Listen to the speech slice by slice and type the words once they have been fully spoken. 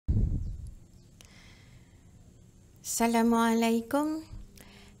Assalamualaikum.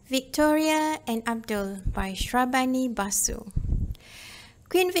 Victoria and Abdul by Shrabani Basu.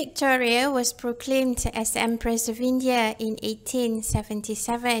 Queen Victoria was proclaimed as Empress of India in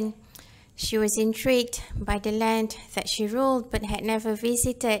 1877. She was intrigued by the land that she ruled but had never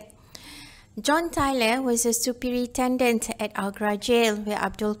visited. John Tyler was a superintendent at Agra jail where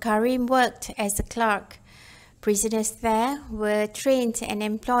Abdul Karim worked as a clerk. Prisoners there were trained and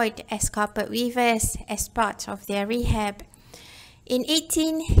employed as carpet weavers as part of their rehab. In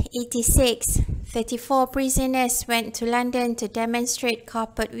 1886, 34 prisoners went to London to demonstrate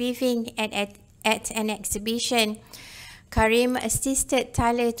carpet weaving at an exhibition. Karim assisted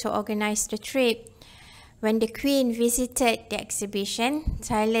Tyler to organize the trip. When the Queen visited the exhibition,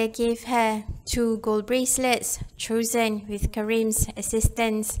 Tyler gave her 2 gold bracelets chosen with Karim's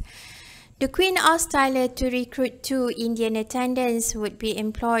assistance. The Queen asked Tyler to recruit 2 Indian attendants who would be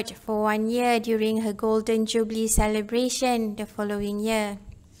employed for 1 year during her Golden Jubilee celebration the following year.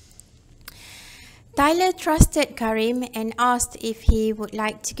 Tyler trusted Karim and asked if he would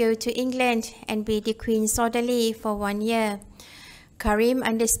like to go to England and be the Queen's orderly for 1 year. Karim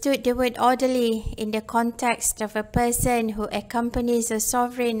understood the word orderly in the context of a person who accompanies a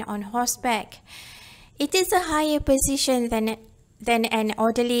sovereign on horseback. It is a higher position than an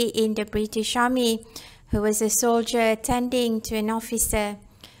orderly in the British Army, who was a soldier attending to an officer.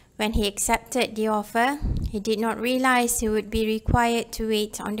 When he accepted the offer, he did not realize he would be required to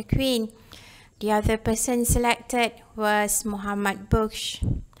wait on the Queen. The other person selected was Muhammad Bush.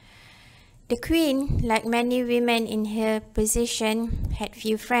 The Queen, like many women in her position, had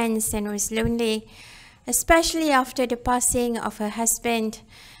few friends and was lonely, especially after the passing of her husband.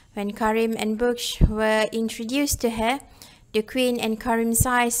 When Karim and Bush were introduced to her, the Queen and Karim's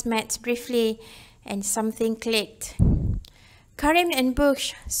eyes met briefly and something clicked. Karim and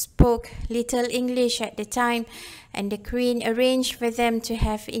Bush spoke little English at the time, and the Queen arranged for them to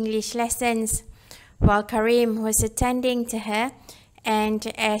have English lessons. While Karim was attending to her, and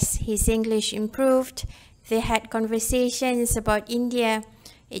as his English improved, they had conversations about India,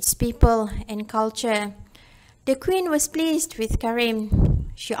 its people and culture. The Queen was pleased with Karim.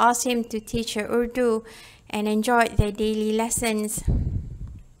 She asked him to teach her Urdu and enjoyed their daily lessons.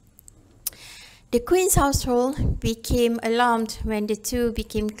 The Queen's household became alarmed when the two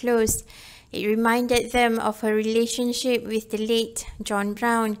became close. It reminded them of her relationship with the late John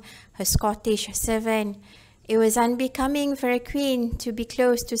Brown, her Scottish servant. It was unbecoming for a queen to be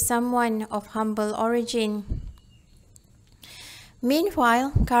close to someone of humble origin.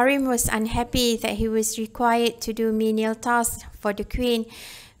 Meanwhile, Karim was unhappy that he was required to do menial tasks for the Queen,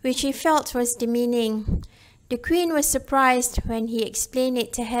 which he felt was demeaning. The Queen was surprised when he explained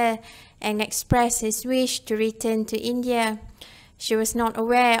it to her and expressed his wish to return to India. She was not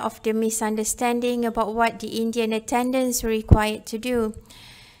aware of the misunderstanding about what the Indian attendants were required to do.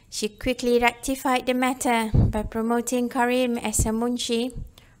 She quickly rectified the matter by promoting Karim as a munshi,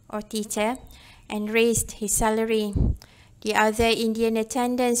 or teacher, and raised his salary. The other Indian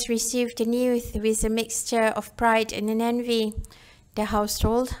attendants received the news with a mixture of pride and envy. The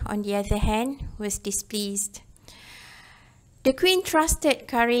household, on the other hand, was displeased. The Queen trusted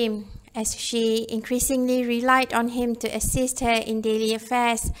Karim. As she increasingly relied on him to assist her in daily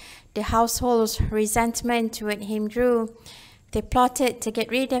affairs, the household's resentment toward him grew. They plotted to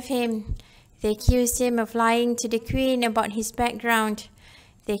get rid of him. They accused him of lying to the Queen about his background.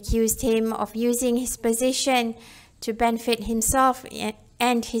 They accused him of using his position to benefit himself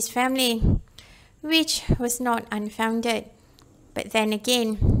and his family, which was not unfounded. But then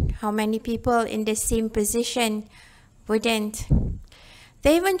again, how many people in the same position wouldn't?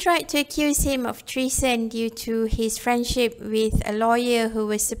 They even tried to accuse him of treason due to his friendship with a lawyer who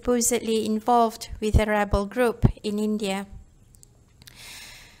was supposedly involved with a rebel group in India.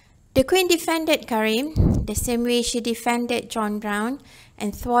 The Queen defended Karim the same way she defended John Brown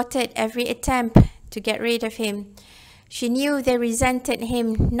and thwarted every attempt to get rid of him. She knew they resented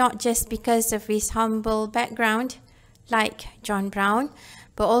him not just because of his humble background, like John Brown,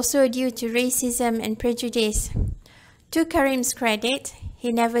 but also due to racism and prejudice. To Karim's credit,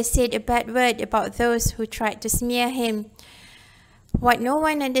 he never said a bad word about those who tried to smear him. What no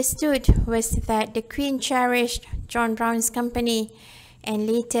one understood was that the Queen cherished John Brown's company and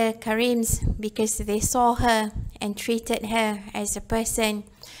later Karim's because they saw her and treated her as a person.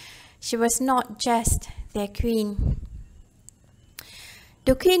 She was not just their queen.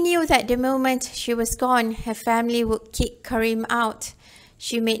 The Queen knew that the moment she was gone, her family would kick Karim out.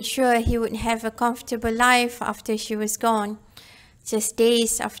 She made sure he would have a comfortable life after she was gone. Just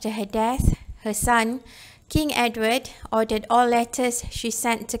days after her death, her son, King Edward, ordered all letters she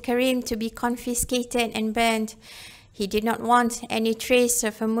sent to Karim to be confiscated and burned. He did not want any trace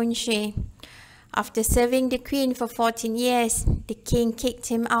of a munshi. After serving the Queen for 14 years, the king kicked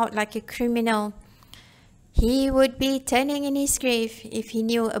him out like a criminal. He would be turning in his grave if he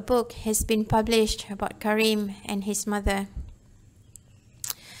knew a book has been published about Karim and his mother.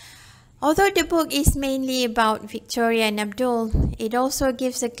 Although the book is mainly about Victoria and Abdul, it also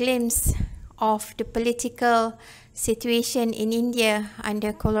gives a glimpse of the political situation in India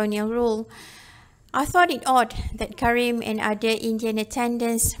under colonial rule. I thought it odd that Karim and other Indian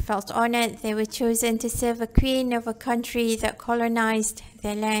attendants felt honored they were chosen to serve a queen of a country that colonized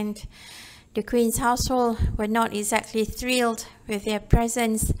their land. The Queen's household were not exactly thrilled with their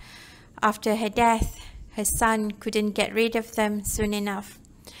presence. After her death, her son couldn't get rid of them soon enough.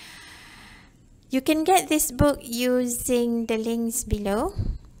 You can get this book using the links below.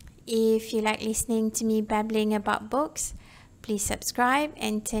 If you like listening to me babbling about books, please subscribe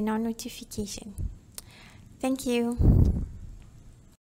and turn on notification. Thank you.